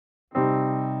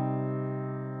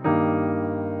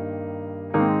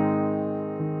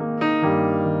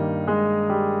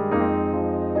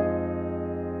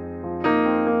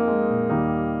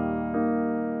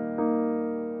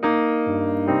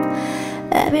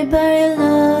Everybody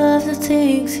loves the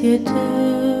things you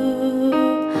do,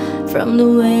 from the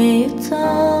way you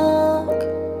talk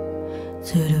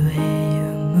to the way you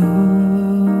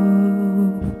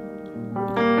move.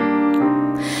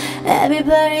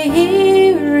 Everybody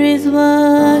here is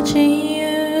watching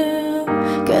you,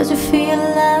 'cause you feel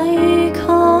like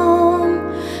home.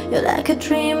 You're like a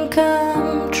dream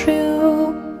come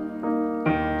true.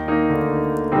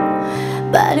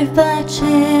 But if by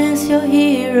chance you're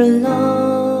here alone,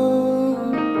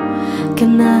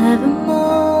 can I have a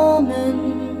moment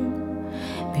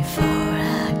before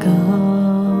I go?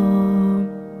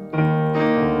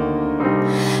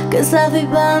 'Cause I'll be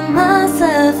by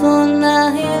myself all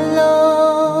night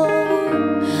long,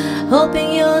 hoping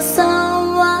you're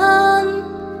someone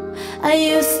I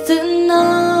used to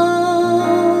know.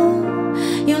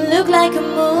 You look like a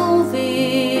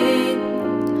movie,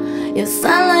 you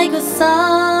sound like a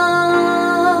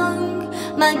song.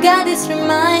 My God, this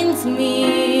reminds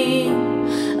me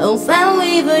of when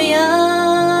we were young.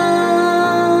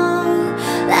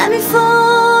 Let me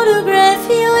photograph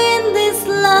you in this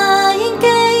light, in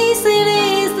case it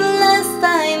is the last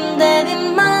time that it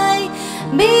might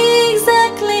be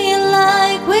exactly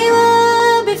like we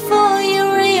were before you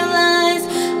realized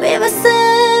we were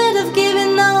sad of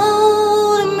giving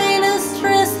all the made us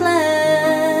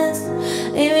restless.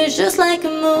 It was just like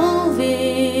a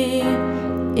movie,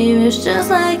 it was just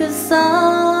like a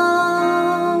song.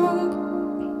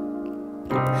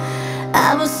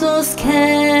 I was so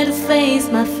scared to face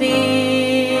my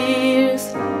fears.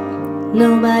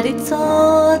 Nobody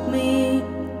told me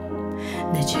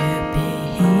that you'd be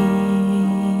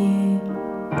here.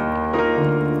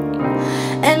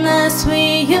 And as we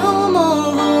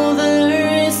move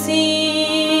overseas,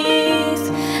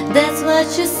 that's what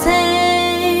you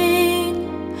said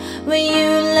when you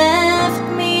left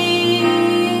me.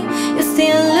 You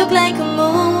still look like a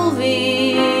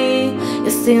movie,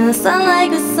 you still sound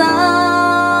like a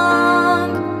song.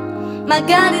 My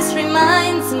God, this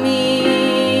reminds me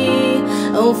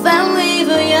of when we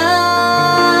were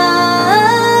young.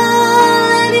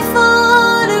 Let me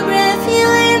photograph you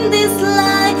in this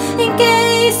light, in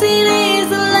case it is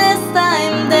the last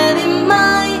time that it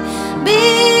might be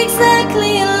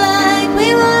exactly like we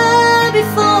were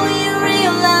before you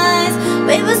realized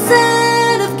we were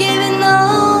sad of giving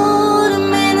all the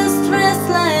made us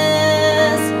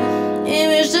restless. It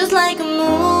was just like a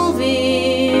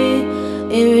movie,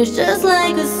 it was just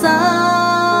like a song.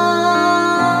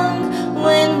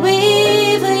 When we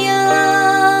were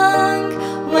young,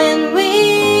 when we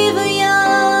were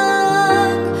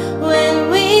young, when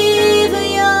we were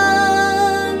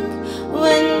young,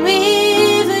 when we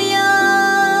were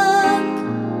young.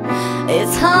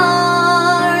 It's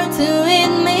hard to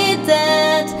admit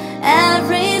that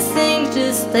everything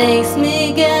just takes me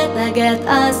I get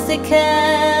us to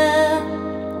care,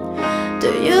 to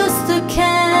used to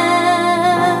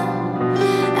care.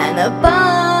 And a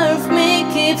part of me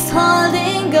keeps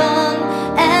holding on.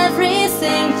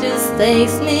 Everything just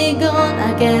takes me gone.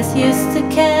 I guess used to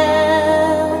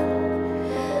care,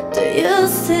 do you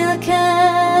still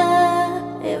care?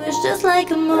 It was just like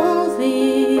a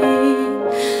movie,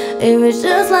 it was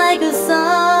just like a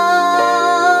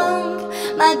song.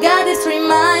 My God, this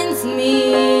reminds me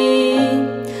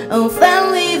of when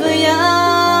we were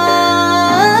young.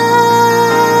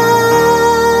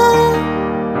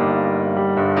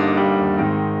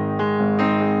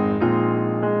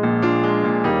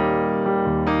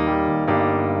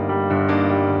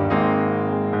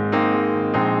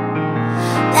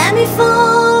 Let me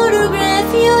photograph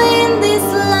you in this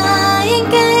light, in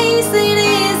case it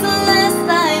is the last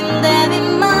time that it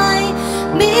might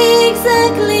be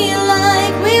exactly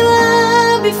like we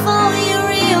were before you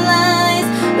realized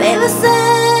we were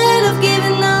sad of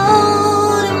giving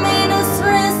all that made us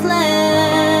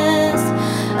restless.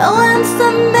 Oh, I'm so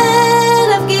mad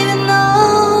of giving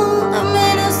all that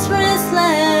made us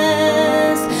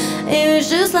restless. It was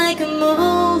just like a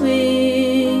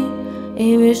movie,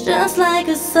 it was just like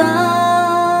a song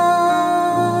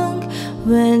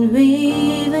when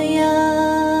we